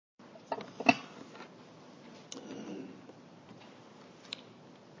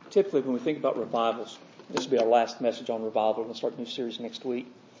Typically, when we think about revivals, this will be our last message on revival. We're going to start a new series next week.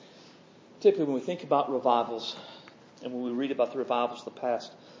 Typically, when we think about revivals, and when we read about the revivals of the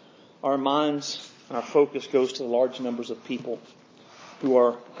past, our minds and our focus goes to the large numbers of people who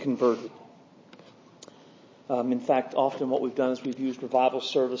are converted. In fact, often what we've done is we've used revival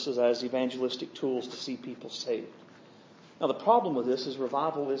services as evangelistic tools to see people saved. Now, the problem with this is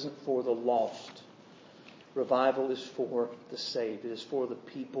revival isn't for the lost. Revival is for the saved. It is for the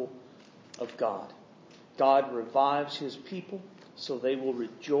people of God. God revives His people so they will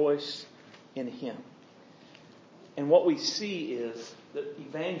rejoice in Him. And what we see is that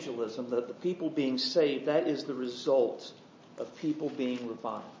evangelism, that the people being saved, that is the result of people being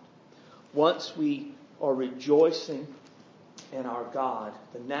revived. Once we are rejoicing in our God,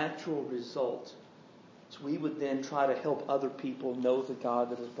 the natural result is we would then try to help other people know the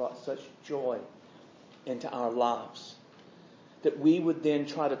God that has brought such joy into our lives. That we would then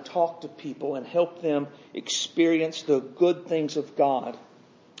try to talk to people and help them experience the good things of God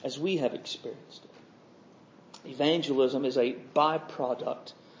as we have experienced it. Evangelism is a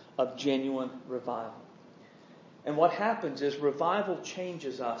byproduct of genuine revival. And what happens is revival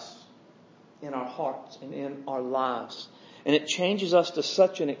changes us in our hearts and in our lives. And it changes us to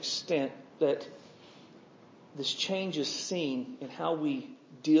such an extent that this change is seen in how we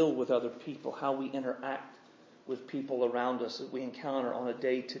deal with other people, how we interact with people around us that we encounter on a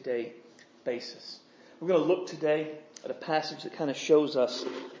day-to-day basis. We're going to look today at a passage that kind of shows us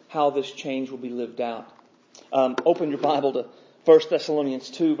how this change will be lived out. Open your Bible to 1 Thessalonians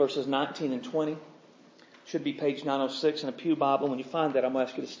 2, verses 19 and 20. Should be page 906 in a pew Bible. When you find that, I'm going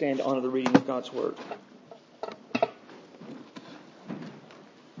to ask you to stand to honor the reading of God's Word.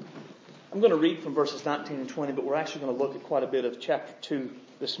 I'm going to read from verses 19 and 20, but we're actually going to look at quite a bit of chapter 2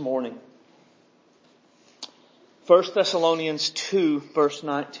 this morning. 1 Thessalonians 2, verse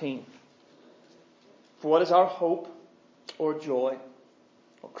 19. For what is our hope or joy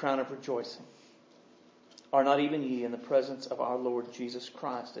or crown of rejoicing? Are not even ye in the presence of our Lord Jesus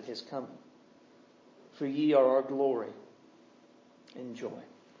Christ at His coming? For ye are our glory and joy.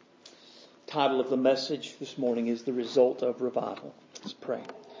 Title of the message this morning is The Result of Revival. Let's pray.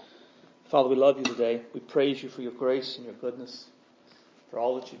 Father, we love you today. We praise you for your grace and your goodness, for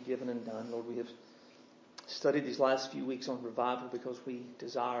all that you've given and done. Lord, we have studied these last few weeks on revival because we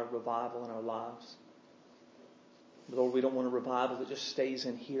desire revival in our lives. Lord, we don't want a revival that just stays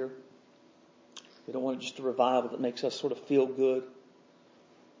in here. We don't want just a revival that makes us sort of feel good.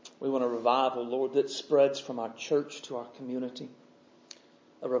 We want a revival, Lord, that spreads from our church to our community.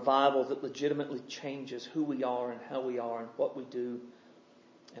 A revival that legitimately changes who we are and how we are and what we do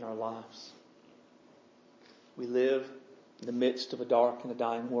in our lives. We live in the midst of a dark and a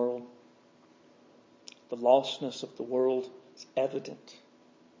dying world. The lostness of the world is evident.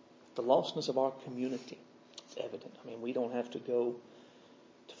 The lostness of our community is evident. I mean, we don't have to go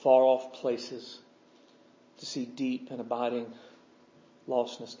to far off places to see deep and abiding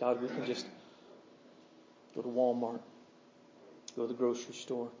lostness. God, we can just go to Walmart, go to the grocery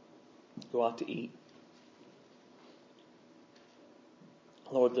store, go out to eat.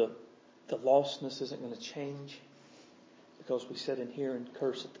 Lord, the lostness isn't going to change because we sit in here and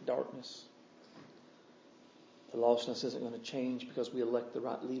curse at the darkness. The lostness isn't going to change because we elect the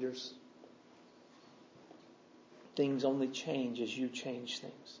right leaders. Things only change as you change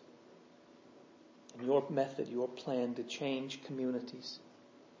things. And your method, your plan to change communities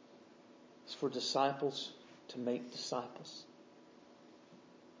is for disciples to make disciples.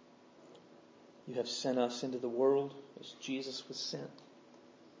 You have sent us into the world as Jesus was sent.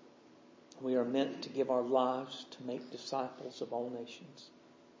 We are meant to give our lives to make disciples of all nations.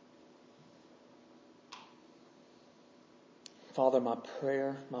 Father, my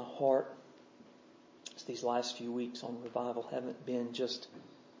prayer, my heart, is these last few weeks on revival haven't been just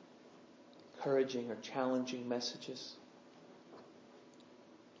encouraging or challenging messages.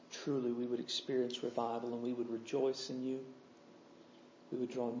 Truly, we would experience revival and we would rejoice in you. We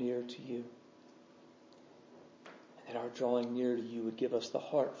would draw near to you. And our drawing near to you would give us the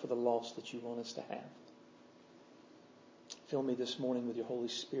heart for the lost that you want us to have. Fill me this morning with your Holy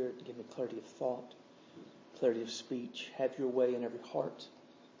Spirit to give me clarity of thought, clarity of speech. Have your way in every heart,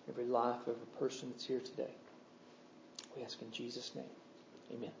 every life of every person that's here today. We ask in Jesus' name.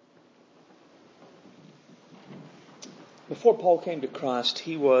 Amen. Before Paul came to Christ,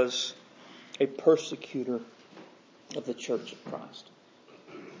 he was a persecutor of the church of Christ.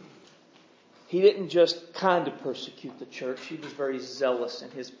 He didn't just kind of persecute the church. He was very zealous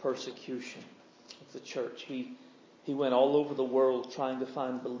in his persecution of the church. He went all over the world trying to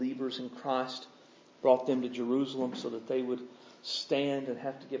find believers in Christ, brought them to Jerusalem so that they would stand and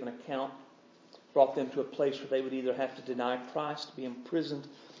have to give an account. Brought them to a place where they would either have to deny Christ, be imprisoned,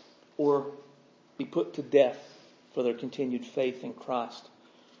 or be put to death for their continued faith in Christ.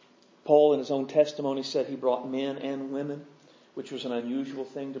 Paul, in his own testimony, said he brought men and women, which was an unusual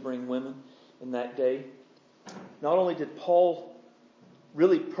thing to bring women in that day. Not only did Paul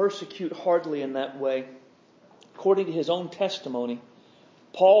really persecute hardly in that way, according to his own testimony,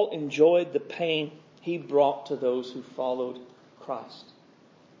 Paul enjoyed the pain he brought to those who followed Christ.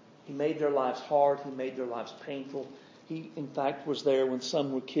 He made their lives hard. He made their lives painful. He, in fact, was there when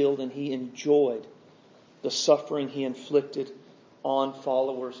some were killed, and he enjoyed the suffering he inflicted on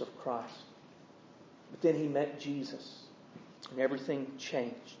followers of Christ. But then he met Jesus, and everything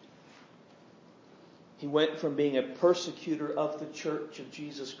changed. He went from being a persecutor of the Church of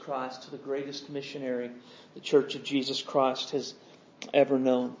Jesus Christ to the greatest missionary the Church of Jesus Christ has ever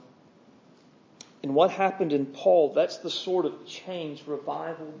known. And what happened in Paul, that's the sort of change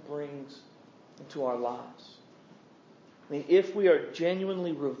revival brings into our lives. I mean, if we are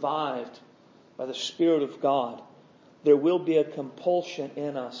genuinely revived by the Spirit of God, there will be a compulsion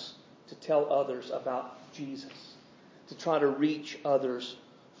in us to tell others about Jesus, to try to reach others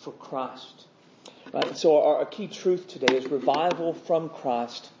for Christ. Right? And so our key truth today is revival from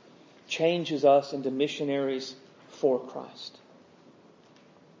Christ changes us into missionaries for Christ.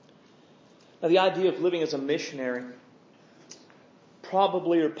 Now, the idea of living as a missionary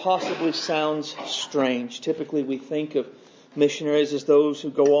probably or possibly sounds strange. Typically, we think of missionaries as those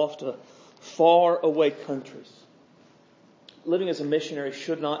who go off to far away countries. Living as a missionary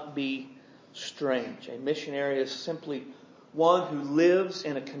should not be strange. A missionary is simply one who lives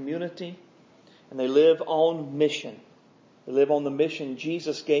in a community, and they live on mission. They live on the mission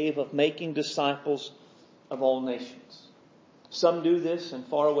Jesus gave of making disciples of all nations. Some do this in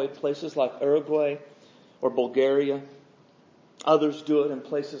faraway places like Uruguay or Bulgaria. Others do it in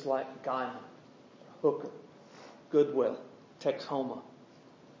places like Guyana, Hooker, Goodwill, Texhoma.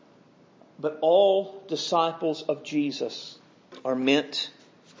 But all disciples of Jesus are meant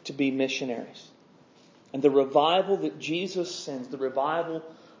to be missionaries. And the revival that Jesus sends, the revival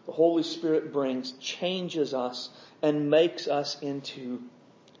the Holy Spirit brings, changes us and makes us into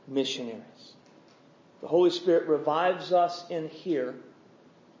missionaries. The Holy Spirit revives us in here,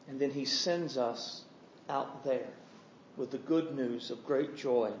 and then He sends us out there with the good news of great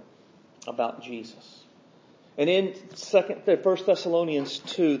joy about Jesus. And in 1 Thessalonians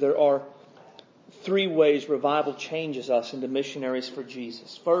 2, there are 3 ways revival changes us into missionaries for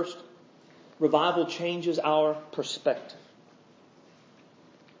Jesus. First, revival changes our perspective.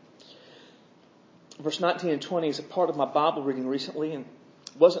 Verse 19 and 20 is a part of my Bible reading recently, and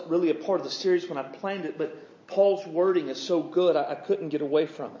wasn't really a part of the series when I planned it, but Paul's wording is so good I couldn't get away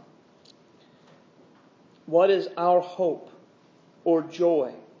from it. What is our hope or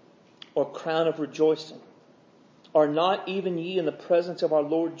joy or crown of rejoicing? Are not even ye in the presence of our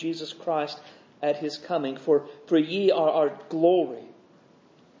Lord Jesus Christ at His coming? For ye are our glory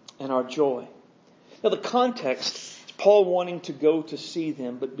and our joy. Now the context is Paul wanting to go to see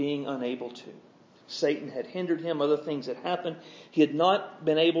them but being unable to. Satan had hindered him. Other things had happened. He had not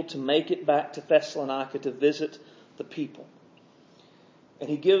been able to make it back to Thessalonica to visit the people. And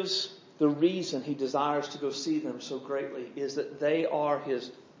he gives the reason he desires to go see them so greatly is that they are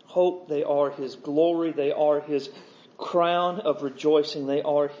his hope. They are his glory. They are his crown of rejoicing. They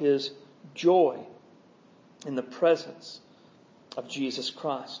are his joy in the presence of Jesus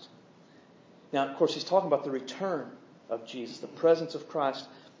Christ. Now, of course, he's talking about the return of Jesus, the presence of Christ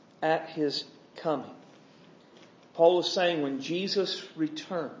at His coming. Paul is saying when Jesus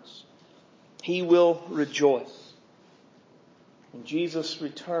returns, He will rejoice. When Jesus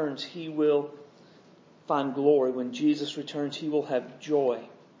returns, He will find glory. When Jesus returns, He will have joy.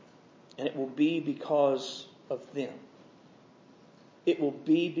 And it will be because of them. It will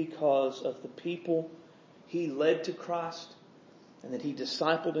be because of the people He led to Christ and that He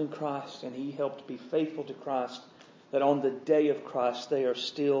discipled in Christ and He helped be faithful to Christ, that on the day of Christ they are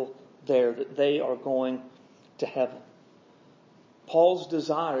still there, that they are going to heaven. Paul's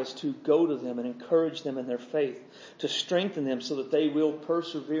desire is to go to them and encourage them in their faith, to strengthen them so that they will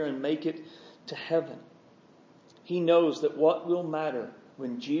persevere and make it to heaven. He knows that what will matter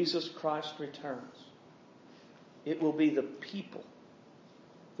when Jesus Christ returns, it will be the people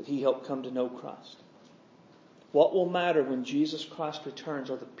that He helped come to know Christ. What will matter when Jesus Christ returns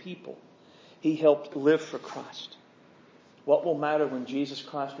are the people He helped live for Christ. What will matter when Jesus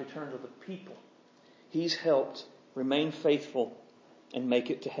Christ returns are the people He's helped remain faithful and make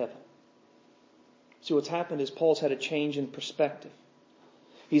it to heaven. See, what's happened is Paul's had a change in perspective.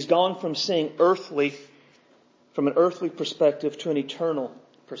 He's gone from seeing earthly from an earthly perspective to an eternal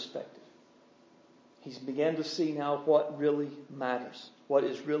perspective. He's began to see now what really matters, what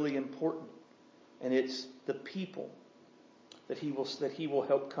is really important. And it's the people that he will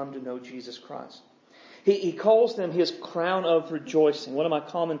help come to know Jesus Christ. He calls them his crown of rejoicing. One of my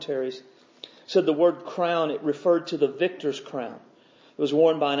commentaries said the word crown, it referred to the victor's crown. It was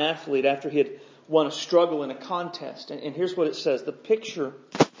worn by an athlete after he had won a struggle in a contest. And here's what it says. The picture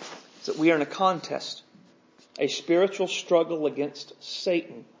is that we are in a contest, a spiritual struggle against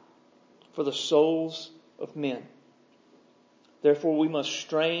Satan for the souls of men. Therefore we must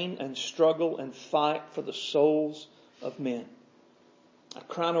strain and struggle and fight for the souls of men. A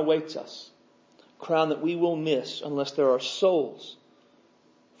crown awaits us. A crown that we will miss unless there are souls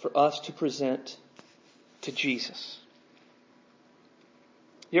for us to present to Jesus.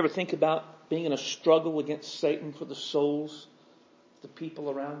 You ever think about being in a struggle against Satan for the souls of the people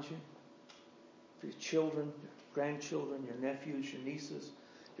around you? For your children, your grandchildren, your nephews, your nieces,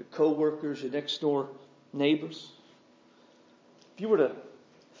 your co-workers, your next door neighbors? If you were to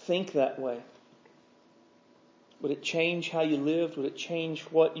think that way, would it change how you lived? Would it change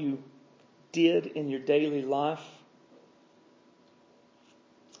what you did in your daily life?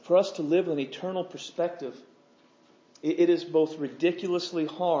 For us to live with an eternal perspective, it is both ridiculously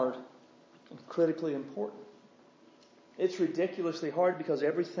hard and critically important. It's ridiculously hard because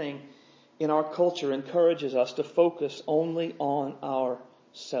everything in our culture encourages us to focus only on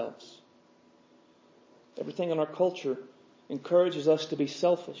ourselves. Everything in our culture encourages us to be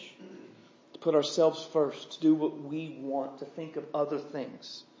selfish, to put ourselves first, to do what we want, to think of other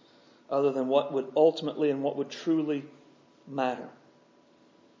things other than what would ultimately and what would truly matter.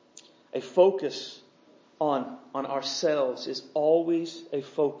 A focus on ourselves is always a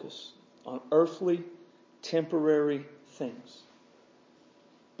focus on earthly, temporary things.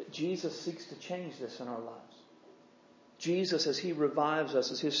 But Jesus seeks to change this in our lives. Jesus, as He revives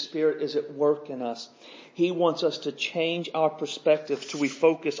us, as His Spirit is at work in us, He wants us to change our perspective to we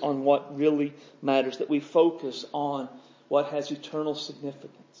focus on what really matters, that we focus on what has eternal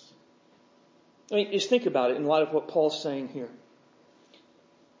significance. I mean, just think about it in light of what Paul's saying here.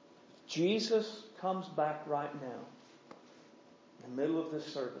 Jesus comes back right now in the middle of this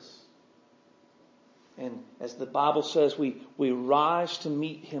service. And as the Bible says, we rise to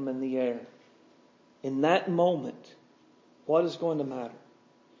meet Him in the air. In that moment, what is going to matter?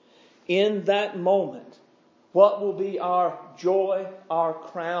 In that moment, what will be our joy, our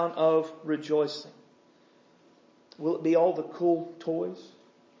crown of rejoicing? Will it be all the cool toys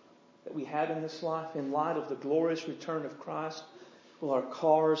that we had in this life in light of the glorious return of Christ? Will our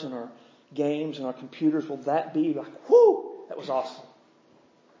cars and our games and our computers, will that be like, whoo, that was awesome?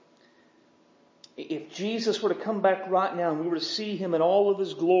 If Jesus were to come back right now and we were to see Him in all of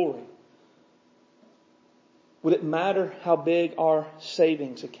His glory, would it matter how big our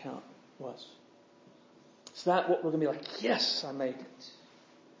savings account was? Is that what we're going to be like? Yes, I made it.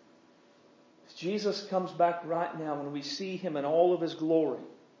 If Jesus comes back right now and we see Him in all of His glory,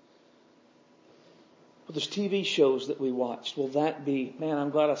 well, there's TV shows that we watched. Will that be, man, I'm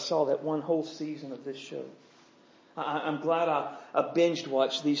glad I saw that one whole season of this show. I'm glad I binged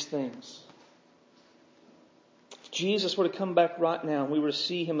watched these things. If Jesus were to come back right now and we were to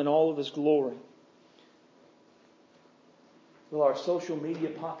see Him in all of His glory, will our social media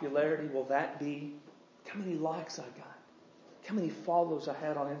popularity, will that be how many likes I got? How many follows I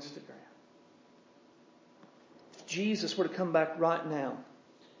had on Instagram? If Jesus were to come back right now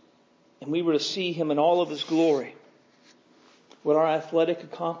and we were to see Him in all of His glory, would our athletic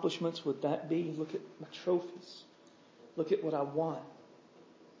accomplishments, would that be, look at my trophies, look at what I won?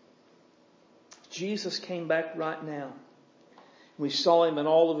 If Jesus came back right now, we saw Him in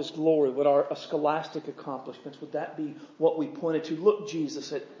all of His glory. Would our scholastic accomplishments, would that be what we pointed to? Look,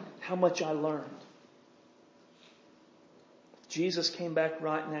 Jesus, at how much I learned. If Jesus came back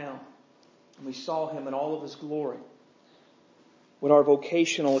right now and we saw Him in all of His glory, would our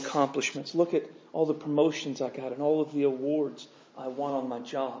vocational accomplishments, look at all the promotions I got and all of the awards I won on my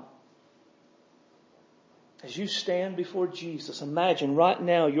job. As you stand before Jesus, imagine right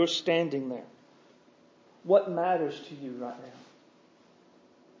now you're standing there. What matters to you right now?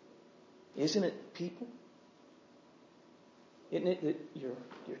 Isn't it people? Isn't it that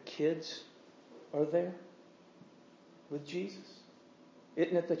your kids are there with Jesus?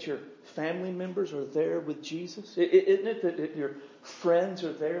 Isn't it that your family members are there with Jesus? Isn't it that your friends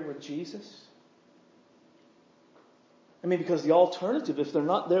are there with Jesus? I mean, because the alternative, if they're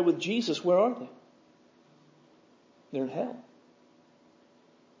not there with Jesus, where are they? They're in hell.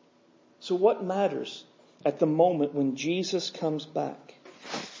 So what matters at the moment when Jesus comes back?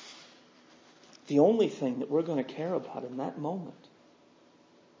 the only thing that we're going to care about in that moment.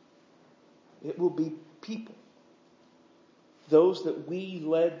 It will be people. Those that we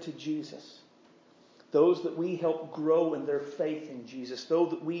led to Jesus. Those that we helped grow in their faith in Jesus.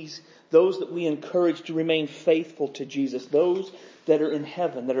 Those that we encourage to remain faithful to Jesus. Those that are in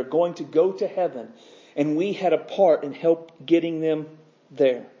heaven, that are going to go to heaven. And we had a part in help getting them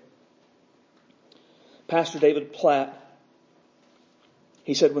there. Pastor David Platt,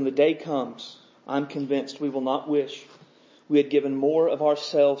 he said, when the day comes, I'm convinced we will not wish we had given more of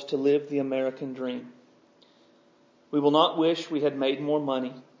ourselves to live the American dream. We will not wish we had made more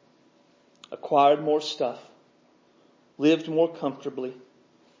money, acquired more stuff, lived more comfortably,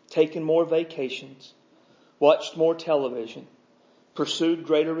 taken more vacations, watched more television, pursued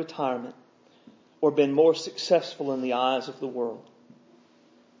greater retirement, or been more successful in the eyes of the world.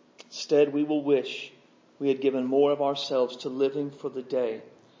 Instead, we will wish we had given more of ourselves to living for the day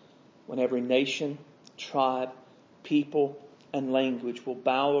when every nation, tribe, people, and language will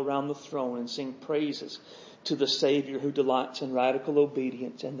bow around the throne and sing praises to the Savior who delights in radical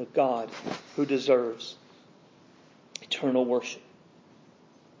obedience and the God who deserves eternal worship.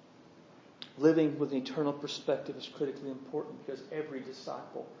 Living with an eternal perspective is critically important because every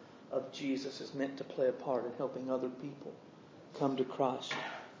disciple of Jesus is meant to play a part in helping other people come to Christ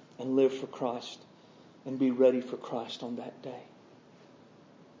and live for Christ and be ready for Christ on that day.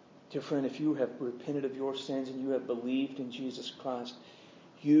 Dear friend, if you have repented of your sins and you have believed in Jesus Christ,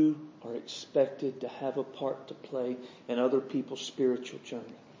 you are expected to have a part to play in other people's spiritual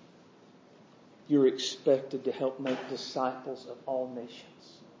journey. You're expected to help make disciples of all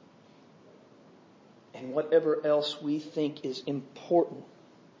nations. And whatever else we think is important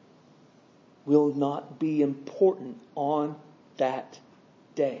will not be important on that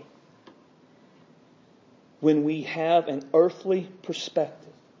day. When we have an earthly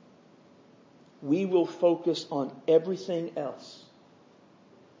perspective, we will focus on everything else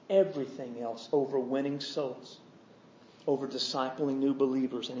over winning souls, over discipling new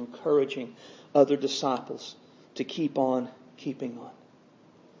believers and encouraging other disciples to keep on keeping on.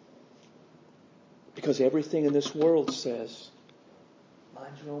 Because everything in this world says,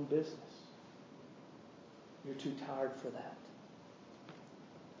 mind your own business. You're too tired for that.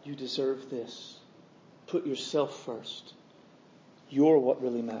 You deserve this. Put yourself first. You're what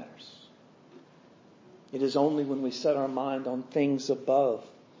really matters. It is only when we set our mind on things above,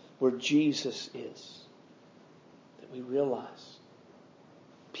 where Jesus is, that we realize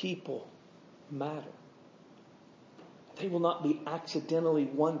people matter. They will not be accidentally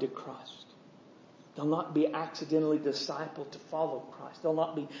won to Christ. They'll not be accidentally discipled to follow Christ. They'll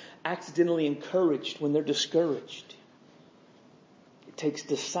not be accidentally encouraged when they're discouraged. It takes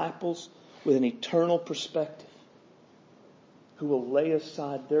disciples with an eternal perspective who will lay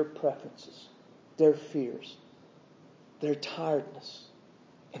aside their preferences, their fears, their tiredness,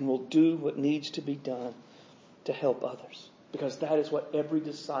 and will do what needs to be done to help others. Because that is what every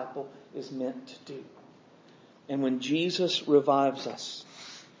disciple is meant to do. And when Jesus revives us,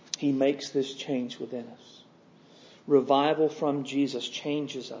 He makes this change within us. Revival from Jesus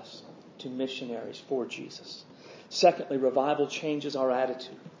changes us to missionaries for Jesus. Secondly, revival changes our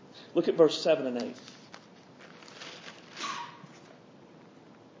attitude. Look at verse 7 and 8.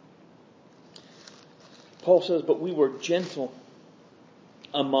 Paul says, but we were gentle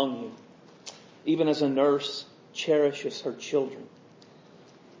among you, even as a nurse cherishes her children.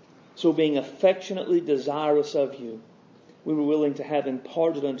 So being affectionately desirous of you, we were willing to have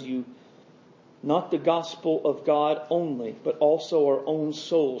imparted unto you not the gospel of God only, but also our own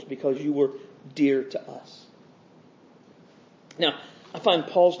souls, because you were dear to us. Now, I find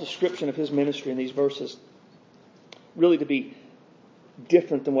Paul's description of his ministry in these verses really to be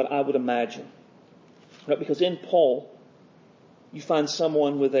different than what I would imagine. Right? Because in Paul, you find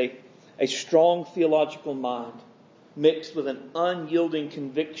someone with a strong theological mind mixed with an unyielding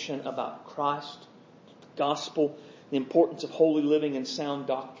conviction about Christ, the gospel, the importance of holy living and sound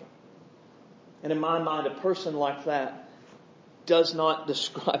doctrine. And in my mind, a person like that does not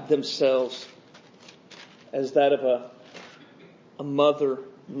describe themselves as that of a mother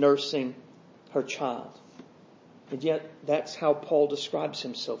nursing her child. And yet, that's how Paul describes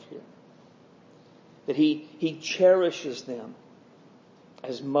himself here. That he cherishes them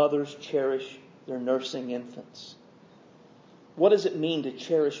as mothers cherish their nursing infants. What does it mean to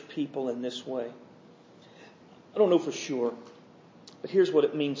cherish people in this way? I don't know for sure, but here's what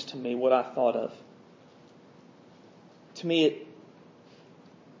it means to me, what I thought of. To me, it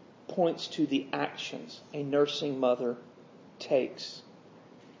points to the actions a nursing mother takes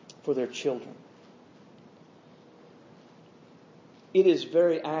for their children. It is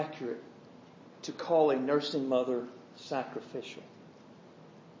very accurate to call a nursing mother sacrificial.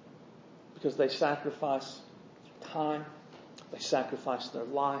 Because they sacrifice time, they sacrifice their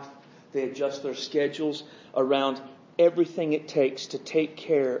life, they adjust their schedules around everything it takes to take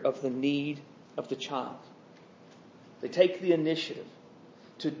care of the need of the child. They take the initiative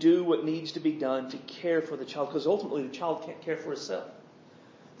to do what needs to be done to care for the child, because ultimately the child can't care for itself.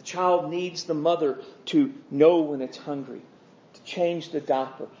 The child needs the mother to know when it's hungry, to change the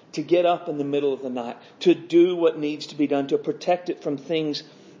diaper, to get up in the middle of the night, to do what needs to be done, to protect it from things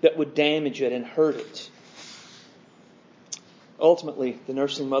that would damage it and hurt it. Ultimately, the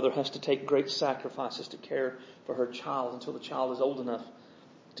nursing mother has to take great sacrifices to care for her child until the child is old enough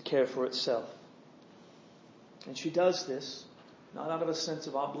to care for itself. And she does this not out of a sense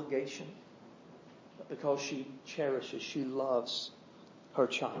of obligation, but because she cherishes, she loves her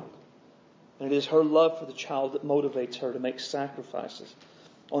child. And it is her love for the child that motivates her to make sacrifices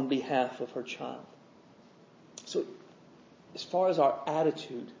on behalf of her child. So, as far as our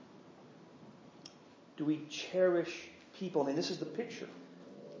attitude, do we cherish people? I mean, this is the picture.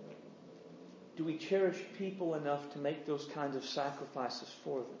 Do we cherish people enough to make those kinds of sacrifices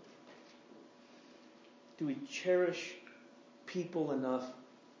for them? Do we cherish people enough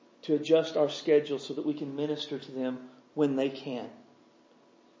to adjust our schedule so that we can minister to them when they can?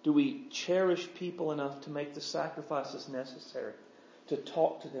 Do we cherish people enough to make the sacrifices necessary to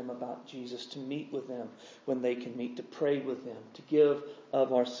talk to them about Jesus, to meet with them when they can meet, to pray with them, to give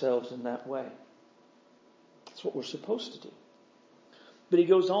of ourselves in that way? That's what we're supposed to do. But he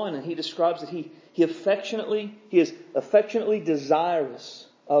goes on and he describes that he is affectionately desirous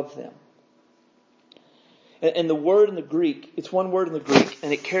of them. And the word in the Greek, it's one word in the Greek,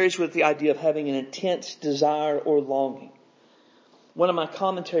 and it carries with it the idea of having an intense desire or longing. One of my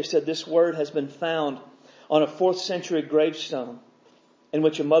commentaries said this word has been found on a 4th century gravestone in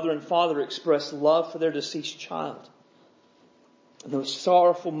which a mother and father expressed love for their deceased child. And the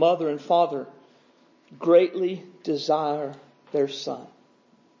sorrowful mother and father greatly desire their son.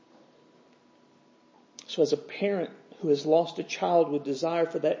 So as a parent who has lost a child would desire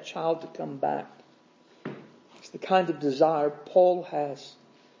for that child to come back. It's the kind of desire Paul has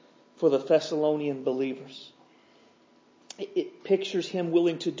for the Thessalonian believers. It pictures him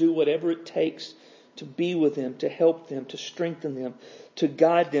willing to do whatever it takes to be with them, to help them, to strengthen them, to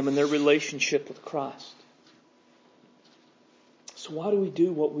guide them in their relationship with Christ. So why do we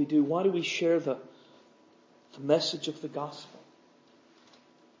do what we do? Why do we share the message of the gospel?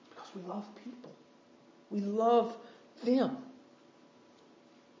 Because we love people. We love them.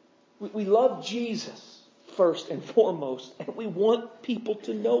 We love Jesus first and foremost, and we want people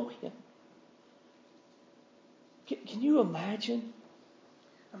to know Him. Can you imagine?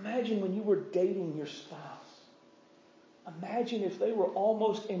 Imagine when you were dating your spouse. Imagine if they were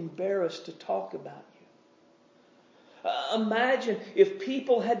almost embarrassed to talk about you. Imagine if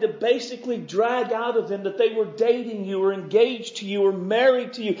people had to basically drag out of them that they were dating you or engaged to you or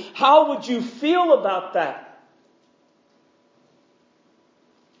married to you. How would you feel about that?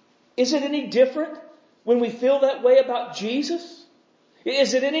 Is it any different when we feel that way about Jesus?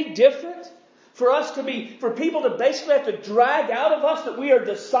 Is it any different for people to basically have to drag out of us that we are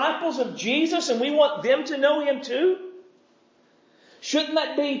disciples of Jesus and we want them to know Him too? Shouldn't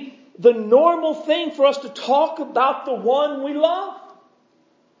that be the normal thing for us to talk about the one we love?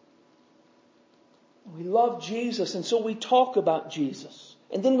 We love Jesus, and so we talk about Jesus.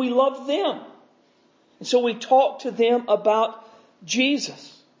 And then we love them. And so we talk to them about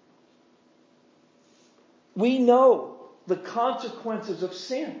Jesus. We know the consequences of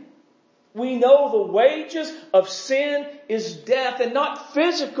sin. We know the wages of sin is death, and not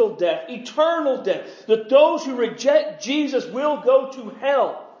physical death, eternal death. That those who reject Jesus will go to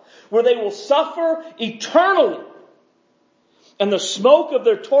hell, where they will suffer eternally. And the smoke of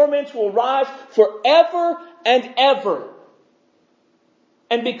their torments will rise forever and ever.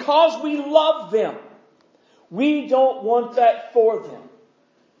 And because we love them, we don't want that for them.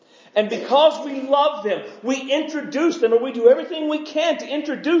 And because we love them, we introduce them, or we do everything we can to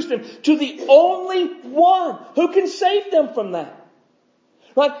introduce them to the only one who can save them from that.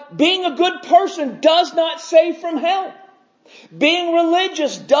 Right? Being a good person does not save from hell. Being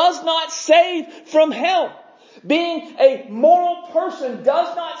religious does not save from hell. Being a moral person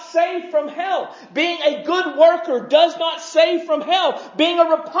does not save from hell. Being a good worker does not save from hell. Being a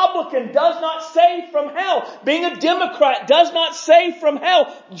Republican does not save from hell. Being a Democrat does not save from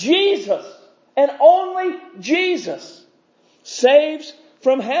hell. Jesus, and only Jesus, saves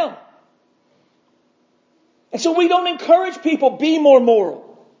from hell. And so we don't encourage people be more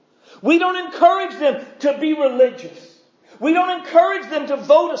moral. We don't encourage them to be religious. We don't encourage them to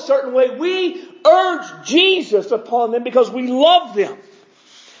vote a certain way. We urge Jesus upon them because we love them.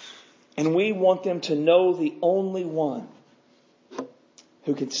 And we want them to know the only one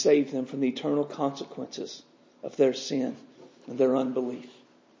who can save them from the eternal consequences of their sin and their unbelief.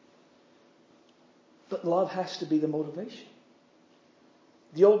 But love has to be the motivation.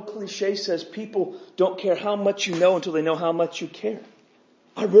 The old cliche says people don't care how much you know until they know how much you care.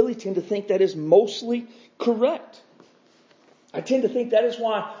 I really tend to think that is mostly correct. I tend to think that is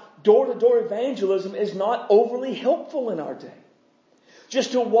why door-to-door evangelism is not overly helpful in our day.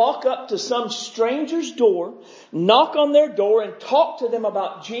 Just to walk up to some stranger's door, knock on their door and talk to them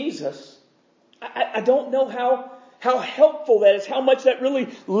about Jesus, I don't know how helpful that is, how much that really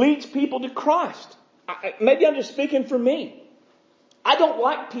leads people to Christ. Maybe I'm just speaking for me. I don't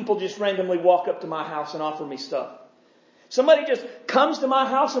like people just randomly walk up to my house and offer me stuff. Somebody just comes to my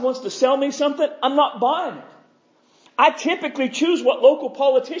house and wants to sell me something, I'm not buying it. I typically choose what local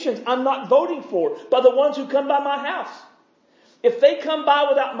politicians I'm not voting for by the ones who come by my house. If they come by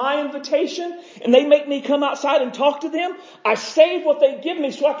without my invitation and they make me come outside and talk to them, I save what they give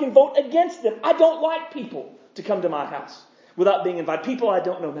me so I can vote against them. I don't like people to come to my house without being invited. People I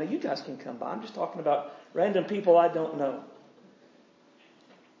don't know. Now you guys can come by. I'm just talking about random people I don't know.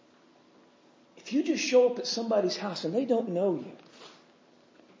 If you just show up at somebody's house and they don't know you,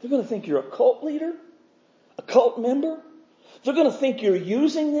 they're going to think you're a cult leader, a cult member. They're going to think you're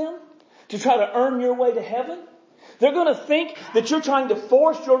using them to try to earn your way to heaven. They're going to think that you're trying to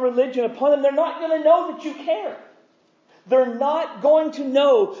force your religion upon them. They're not going to know that you care. They're not going to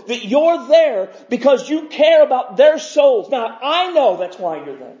know that you're there because you care about their souls. Now, I know that's why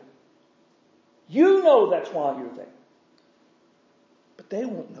you're there. You know that's why you're there. But they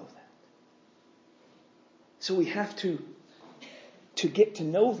won't know that. So we have to get to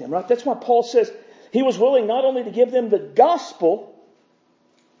know them, right? That's why Paul says he was willing not only to give them the gospel,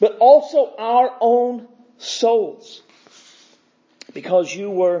 but also our own souls. Because you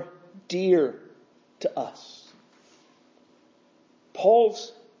were dear to us.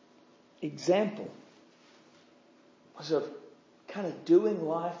 Paul's example was of kind of doing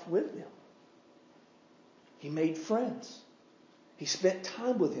life with them. He made friends. He spent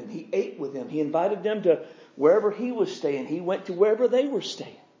time with them. He ate with them. He invited them to wherever he was staying. He went to wherever they were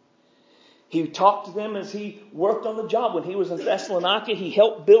staying. He talked to them as he worked on the job. When he was in Thessalonica, he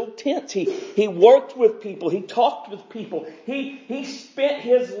helped build tents. He worked with people. He talked with people. He spent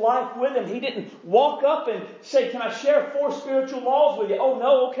his life with them. He didn't walk up and say, "Can I share 4 spiritual laws with you?" "Oh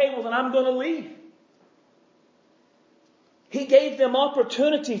no, okay, well then I'm going to leave." He gave them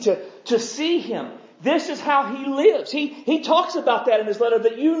opportunity to see him. This is how he lives. He talks about that in his letter,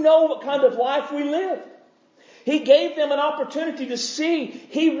 that you know what kind of life we live. He gave them an opportunity to see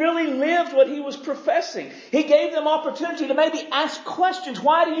he really lived what he was professing. He gave them opportunity to maybe ask questions.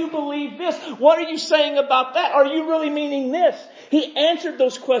 Why do you believe this? What are you saying about that? Are you really meaning this? He answered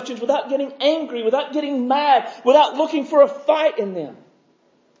those questions without getting angry, without getting mad, without looking for a fight in them.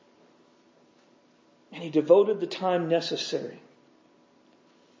 And he devoted the time necessary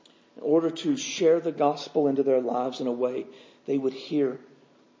in order to share the gospel into their lives in a way they would hear,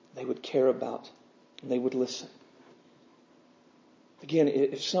 they would care about, and they would listen. Again,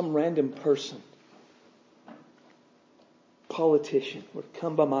 if some random person, politician, would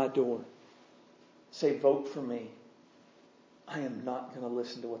come by my door, say, "Vote for me," I am not going to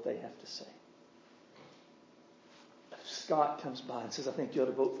listen to what they have to say. If Scott comes by and says, "I think you ought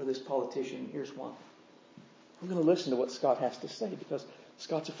to vote for this politician, and here's why," I'm going to listen to what Scott has to say because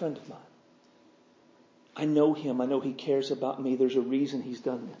Scott's a friend of mine. I know him. I know he cares about me. There's a reason he's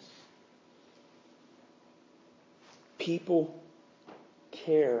done this. People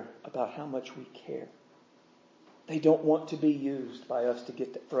care about how much we care. They don't want to be used by us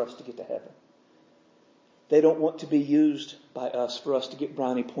for us to get to heaven. They don't want to be used by us for us to get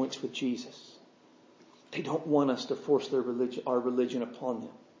brownie points with Jesus. They don't want us to force our religion upon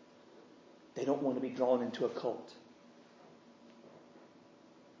them. They don't want to be drawn into a cult.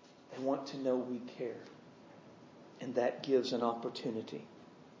 They want to know we care. And that gives an opportunity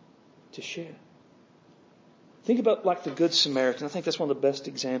to share. Think about like the Good Samaritan. I think that's one of the best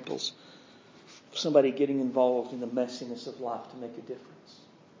examples of somebody getting involved in the messiness of life to make a difference.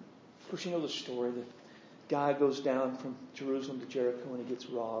 Of course, you know the story. The guy goes down from Jerusalem to Jericho and he gets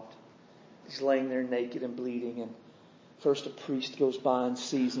robbed. He's laying there naked and bleeding. And first a priest goes by and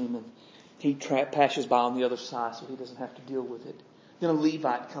sees him and he passes by on the other side so he doesn't have to deal with it. Then a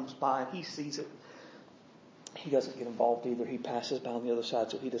Levite comes by and he sees it. He doesn't get involved either. He passes by on the other side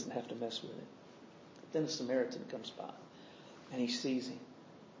so he doesn't have to mess with it. Then a Samaritan comes by and he sees him.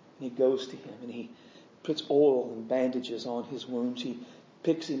 And he goes to him and he puts oil and bandages on his wounds. He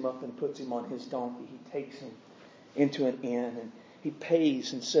picks him up and puts him on his donkey. He takes him into an inn and he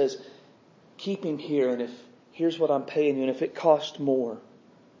pays and says, keep him here, and here's what I'm paying you, and if it costs more,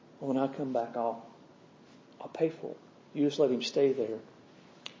 when I come back, I'll pay for it. You just let him stay there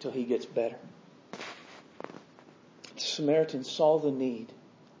till he gets better. The Samaritan saw the need,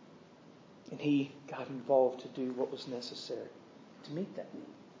 and he got involved to do what was necessary to meet that need.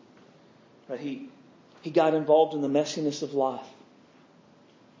 Right? He got involved in the messiness of life.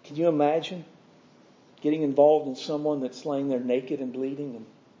 Can you imagine getting involved in someone that's laying there naked and bleeding, and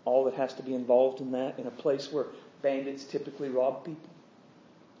all that has to be involved in that, in a place where bandits typically rob people?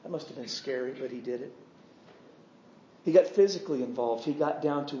 That must have been scary, but he did it. He got physically involved. He got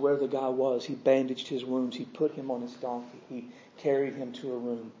down to where the guy was. He bandaged his wounds. He put him on his donkey. He carried him to a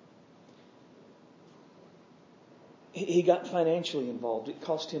room. He got financially involved. It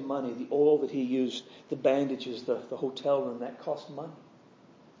cost him money. The oil that he used, the bandages, the hotel room, that cost money.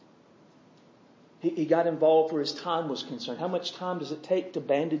 He got involved where his time was concerned. How much time does it take to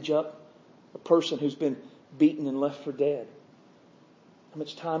bandage up a person who's been beaten and left for dead? How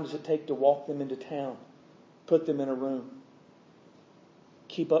much time does it take to walk them into town, put them in a room,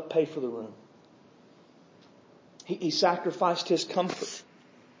 pay for the room? He sacrificed his comfort.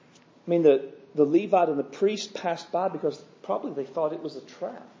 I mean, the Levite and the priest passed by because probably they thought it was a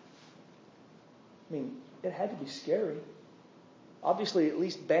trap. I mean, it had to be scary. Obviously, at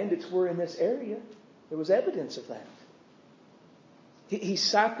least bandits were in this area. There was evidence of that. He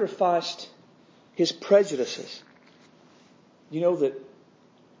sacrificed his prejudices. You know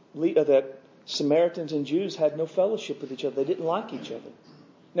that Samaritans and Jews had no fellowship with each other. They didn't like each other.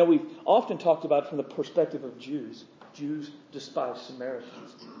 Now, we've often talked about it from the perspective of Jews. Jews despised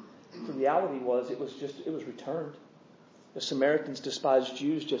Samaritans. The reality was it was returned. The Samaritans despised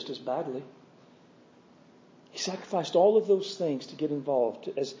Jews just as badly. He sacrificed all of those things to get involved.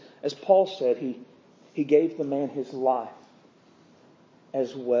 As Paul said, he gave the man his life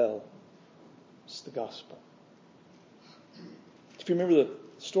as well. It's the gospel. If you remember the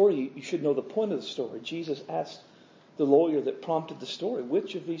story, you should know the point of the story. Jesus asked the lawyer that prompted the story,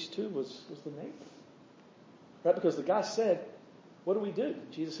 which of these two was the neighbor? Right? Because the guy said, what do we do?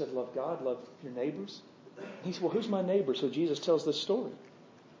 Jesus said, love God, love your neighbors. And he said, well, who's my neighbor? So Jesus tells this story.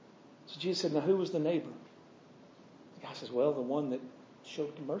 So Jesus said, now who was the neighbor? The guy says, well, the one that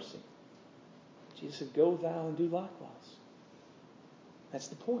showed mercy. Jesus said, go thou and do likewise. That's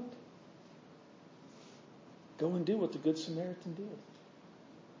the point. Go and do what the Good Samaritan did.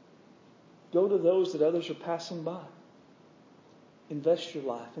 Go to those that others are passing by. Invest your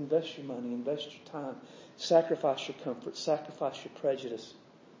life, invest your money, invest your time. Sacrifice your comfort, sacrifice your prejudice.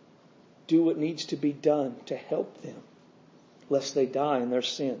 Do what needs to be done to help them, lest they die in their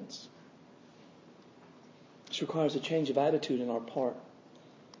sins. This requires a change of attitude on our part.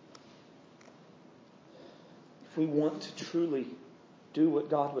 If we want to truly do what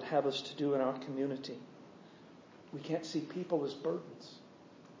God would have us to do in our community, we can't see people as burdens.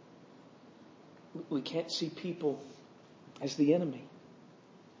 We can't see people as the enemy.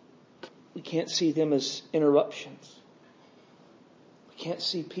 We can't see them as interruptions. We can't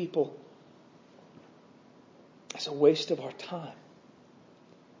see people as a waste of our time.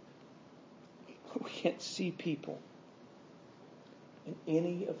 We can't see people in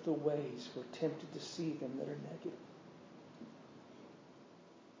any of the ways we're tempted to see them that are negative.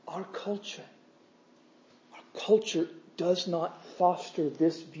 Our culture does not foster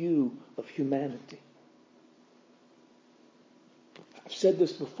this view of humanity. I've said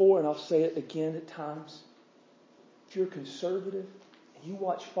this before and I'll say it again at times. If you're conservative and you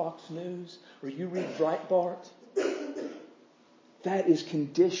watch Fox News or you read Breitbart, that is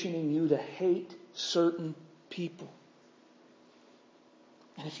conditioning you to hate certain people.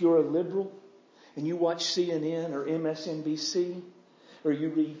 And if you're a liberal and you watch CNN or MSNBC or you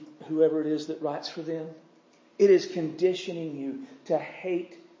read whoever it is that writes for them, it is conditioning you to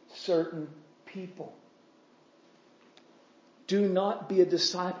hate certain people. Do not be a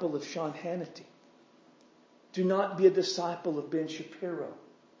disciple of Sean Hannity. Do not be a disciple of Ben Shapiro.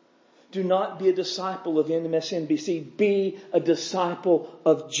 Do not be a disciple of MSNBC. Be a disciple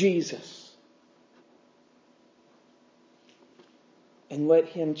of Jesus. And let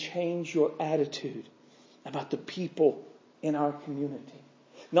Him change your attitude about the people in our community.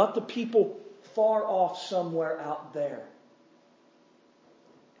 Not the people far off somewhere out there.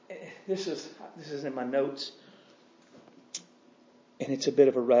 This is in my notes. And it's a bit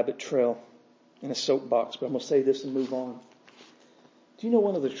of a rabbit trail and a soapbox, but I'm going to say this and move on. Do you know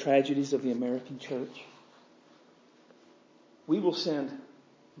one of the tragedies of the American church? We will send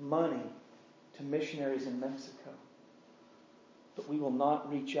money to missionaries in Mexico. but we will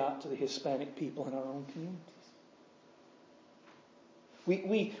not reach out to the Hispanic people in our own communities.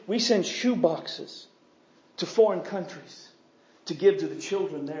 We send shoe boxes to foreign countries to give to the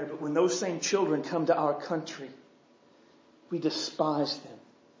children there, but when those same children come to our country, we despise them.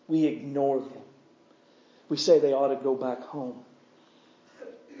 We ignore them. We say they ought to go back home.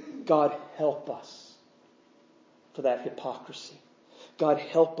 God help us for that hypocrisy. God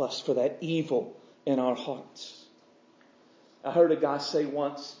help us for that evil in our hearts. I heard a guy say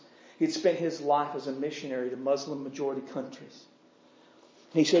once, he'd spent his life as a missionary to Muslim majority countries.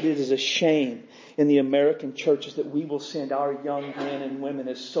 He said it is a shame in the American churches that we will send our young men and women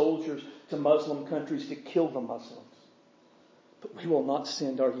as soldiers to Muslim countries to kill the Muslims. But we will not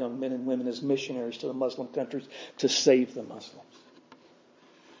send our young men and women as missionaries to the Muslim countries to save the Muslims.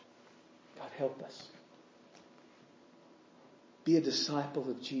 God help us. Be a disciple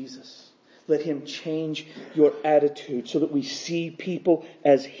of Jesus. Let Him change your attitude so that we see people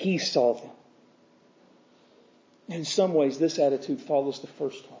as He saw them. In some ways, this attitude follows the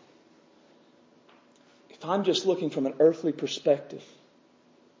first one. If I'm just looking from an earthly perspective,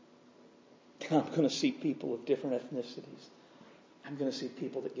 then I'm going to see people of different ethnicities. I'm going to see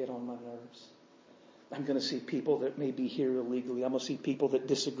people that get on my nerves. I'm going to see people that may be here illegally. I'm going to see people that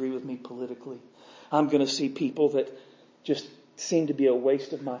disagree with me politically. I'm going to see people that just seem to be a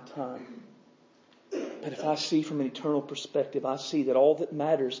waste of my time. But if I see from an eternal perspective, I see that all that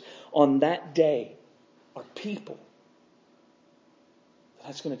matters on that day are people.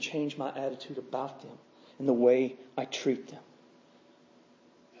 That's going to change my attitude about them and the way I treat them.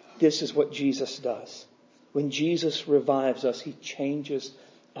 This is what Jesus does. When Jesus revives us, He changes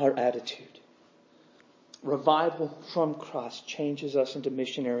our attitude. Revival from Christ changes us into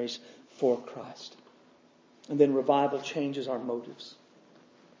missionaries for Christ. And then revival changes our motives.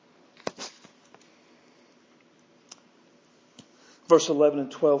 Verse 11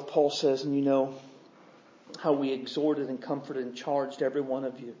 and 12, Paul says, and you know how we exhorted and comforted and charged every one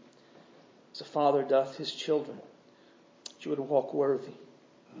of you, as a father doth his children, that you would walk worthy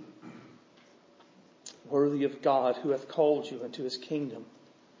of God who hath called you into His kingdom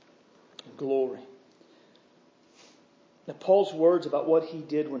and glory. Now Paul's words about what he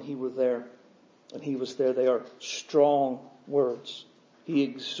did when he was there, they are strong words. He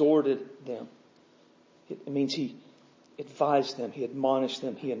exhorted them. It means he advised them, he admonished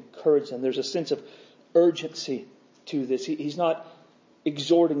them, he encouraged them. There's a sense of urgency to this. He's not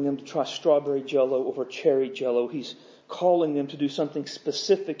exhorting them to try strawberry jello over cherry jello. He's calling them to do something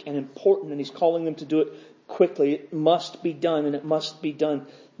specific and important, and he's calling them to do it quickly. It must be done, and it must be done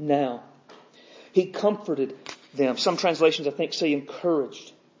now. He comforted them. Some translations, I think, say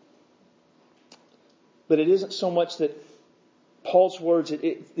encouraged. But it isn't so much that Paul's words,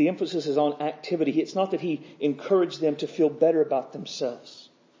 the emphasis is on activity. It's not that he encouraged them to feel better about themselves.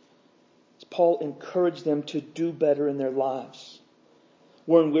 Paul encouraged them to do better in their lives.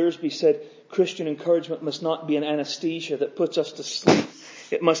 Warren Wiersbe said, Christian encouragement must not be an anesthesia that puts us to sleep.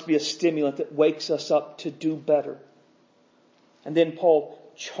 It must be a stimulant that wakes us up to do better. And then Paul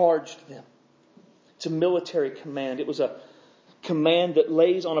charged them. It's a military command. It was a command that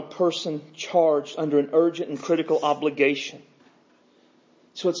lays on a person charged under an urgent and critical obligation.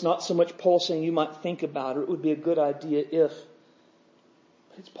 So it's not so much Paul saying you might think about it. It would be a good idea if.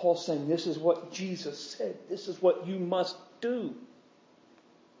 But it's Paul saying this is what Jesus said. This is what you must do.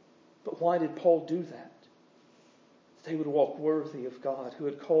 But why did Paul do that? They would walk worthy of God who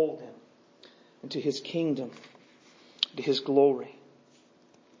had called them into His kingdom, to His glory.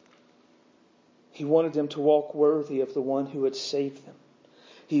 He wanted them to walk worthy of the one who had saved them.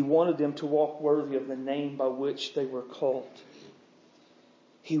 He wanted them to walk worthy of the name by which they were called.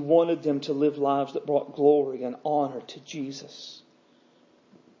 He wanted them to live lives that brought glory and honor to Jesus.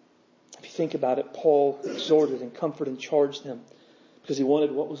 If you think about it, Paul exhorted and comforted and charged them because he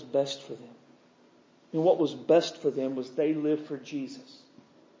wanted what was best for them. And what was best for them was they live for Jesus.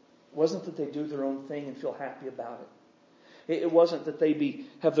 It wasn't that they do their own thing and feel happy about it. It wasn't that they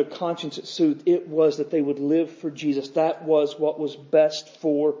have their conscience soothed. It was that they would live for Jesus. That was what was best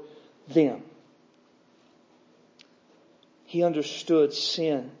for them. He understood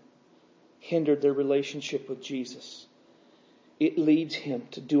sin hindered their relationship with Jesus. It leads him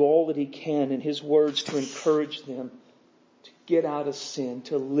to do all that he can in his words to encourage them to get out of sin,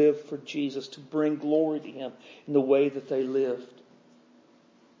 to live for Jesus, to bring glory to Him in the way that they lived.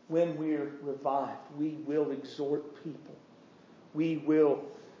 When we're revived, we will exhort people. We will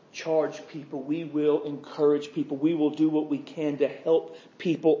charge people. We will encourage people. We will do what we can to help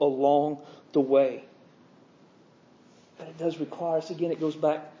people along the way. But it does require us, again, it goes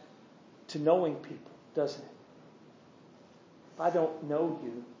back to knowing people, doesn't it? I don't know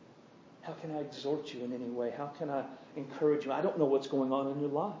you, how can I exhort you in any way? How can I encourage you? I don't know what's going on in your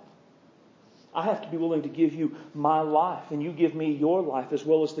life. I have to be willing to give you my life, and you give me your life as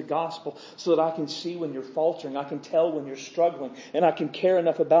well as the gospel, so that I can see when you're faltering, I can tell when you're struggling, and I can care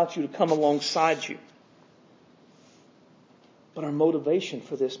enough about you to come alongside you. But our motivation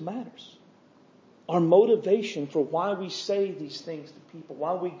for this matters. Our motivation for why we say these things to people,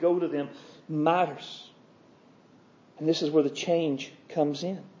 why we go to them, matters. And this is where the change comes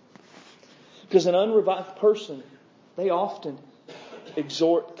in. Because an unrevived person, they often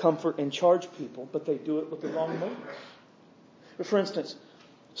exhort, comfort, and charge people, but they do it with the wrong motives. For instance,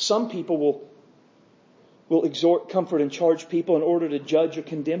 some people will exhort, comfort, and charge people in order to judge or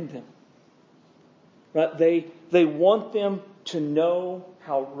condemn them. Right? They want them to know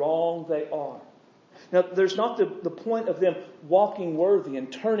how wrong they are. Now, there's not the point of them walking worthy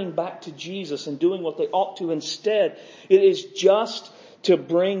and turning back to Jesus and doing what they ought to. Instead, it is just to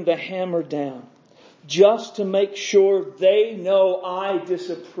bring the hammer down. Just to make sure they know I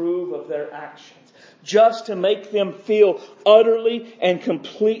disapprove of their actions. Just to make them feel utterly and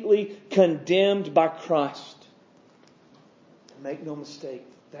completely condemned by Christ. Make no mistake,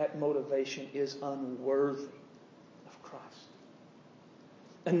 that motivation is unworthy of Christ.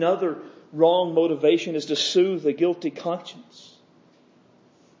 Another wrong motivation is to soothe a guilty conscience.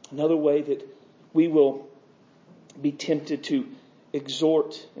 Another way that we will be tempted to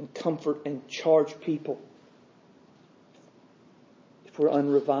exhort and comfort and charge people, if we're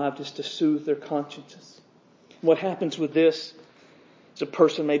unrevived, is to soothe their consciences. What happens with this is a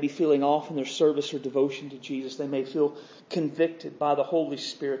person may be feeling off in their service or devotion to Jesus. They may feel convicted by the Holy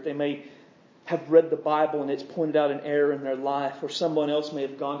Spirit. They may have read the Bible and it's pointed out an error in their life, or someone else may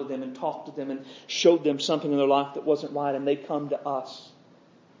have gone to them and talked to them and showed them something in their life that wasn't right, and they come to us.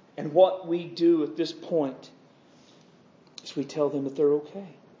 And what we do at this point is we tell them that they're okay.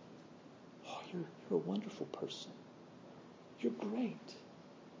 Oh, you're a wonderful person. You're great.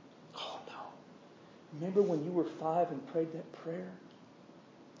 Oh, no. Remember when you were 5 and prayed that prayer?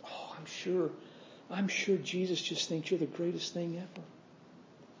 Oh, I'm sure Jesus just thinks you're the greatest thing ever.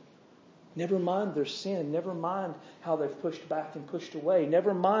 Never mind their sin. Never mind how they've pushed back and pushed away.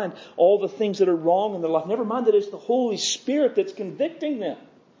 Never mind all the things that are wrong in their life. Never mind that it's the Holy Spirit that's convicting them.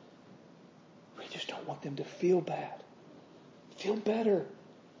 We just don't want them to feel bad. Feel better.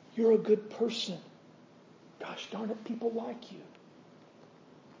 You're a good person. Gosh darn it, people like you.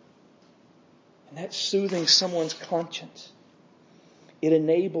 And that's soothing someone's conscience. It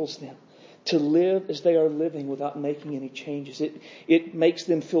enables them to live as they are living without making any changes. It makes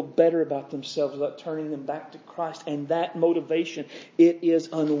them feel better about themselves without turning them back to Christ. And that motivation, it is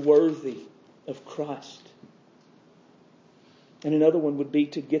unworthy of Christ. And another one would be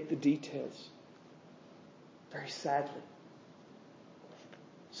to get the details. Very sadly,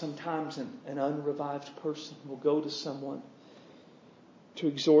 sometimes an unrevived person will go to someone to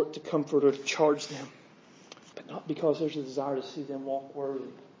exhort, to comfort, or to charge them, but not because there's a desire to see them walk worthy.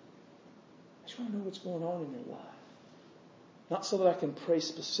 I just want to know what's going on in their life. Not so that I can pray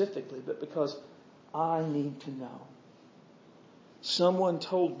specifically, but because I need to know. Someone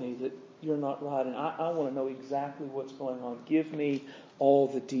told me that you're not right, and I want to know exactly what's going on. Give me all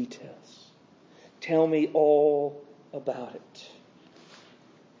the details. Tell me all about it.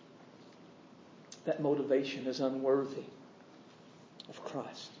 That motivation is unworthy of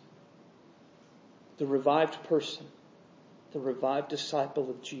Christ. The revived person, the revived disciple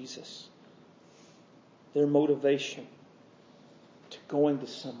of Jesus, their motivation to going to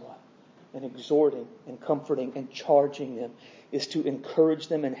someone and exhorting and comforting and charging them is to encourage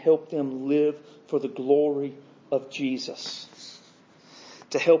them and help them live for the glory of Jesus.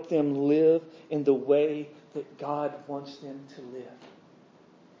 To help them live in the way that God wants them to live.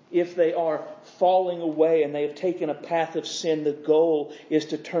 If they are falling away and they have taken a path of sin, the goal is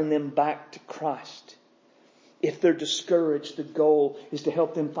to turn them back to Christ. If they're discouraged, the goal is to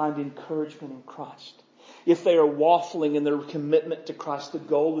help them find encouragement in Christ. If they are waffling in their commitment to Christ, the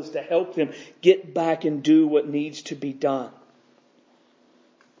goal is to help them get back and do what needs to be done.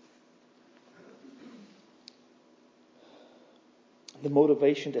 The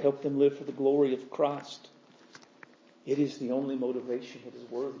motivation to help them live for the glory of Christ. It is the only motivation that is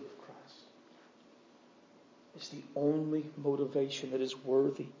worthy of Christ. It's the only motivation that is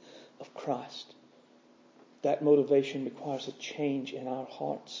worthy of Christ. That motivation requires a change in our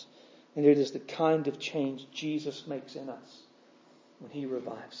hearts. And it is the kind of change Jesus makes in us when He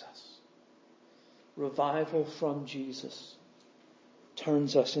revives us. Revival from Jesus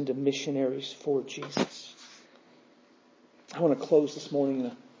turns us into missionaries for Jesus. I want to close this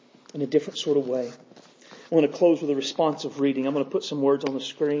morning in a different sort of way. I want to close with a responsive reading. I'm going to put some words on the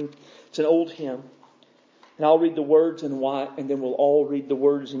screen. It's an old hymn. And I'll read the words in white, and then we'll all read the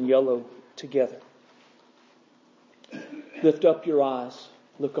words in yellow together. Lift up your eyes,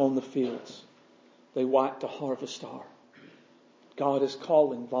 look on the fields. They white the harvest are. God is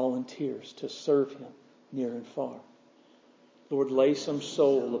calling volunteers to serve Him near and far. Lord, lay some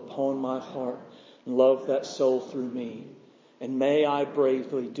soul upon my heart and love that soul through me. And may I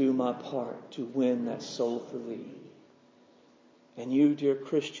bravely do my part to win that soul for Thee. And you, dear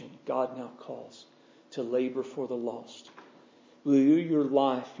Christian, God now calls to labor for the lost. Will you your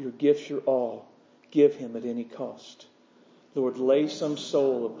life, your gifts, your all, give Him at any cost? Lord, lay some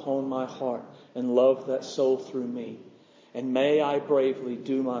soul upon my heart and love that soul through me. And may I bravely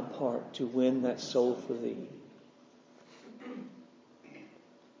do my part to win that soul for Thee.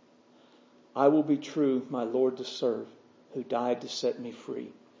 I will be true, my Lord to serve, who died to set me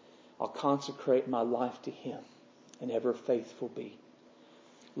free. I'll consecrate my life to Him and ever faithful be.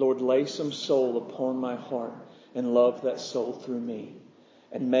 Lord, lay some soul upon my heart and love that soul through me.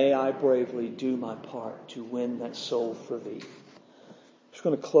 And may I bravely do my part to win that soul for Thee. I'm just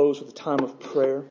going to close with a time of prayer.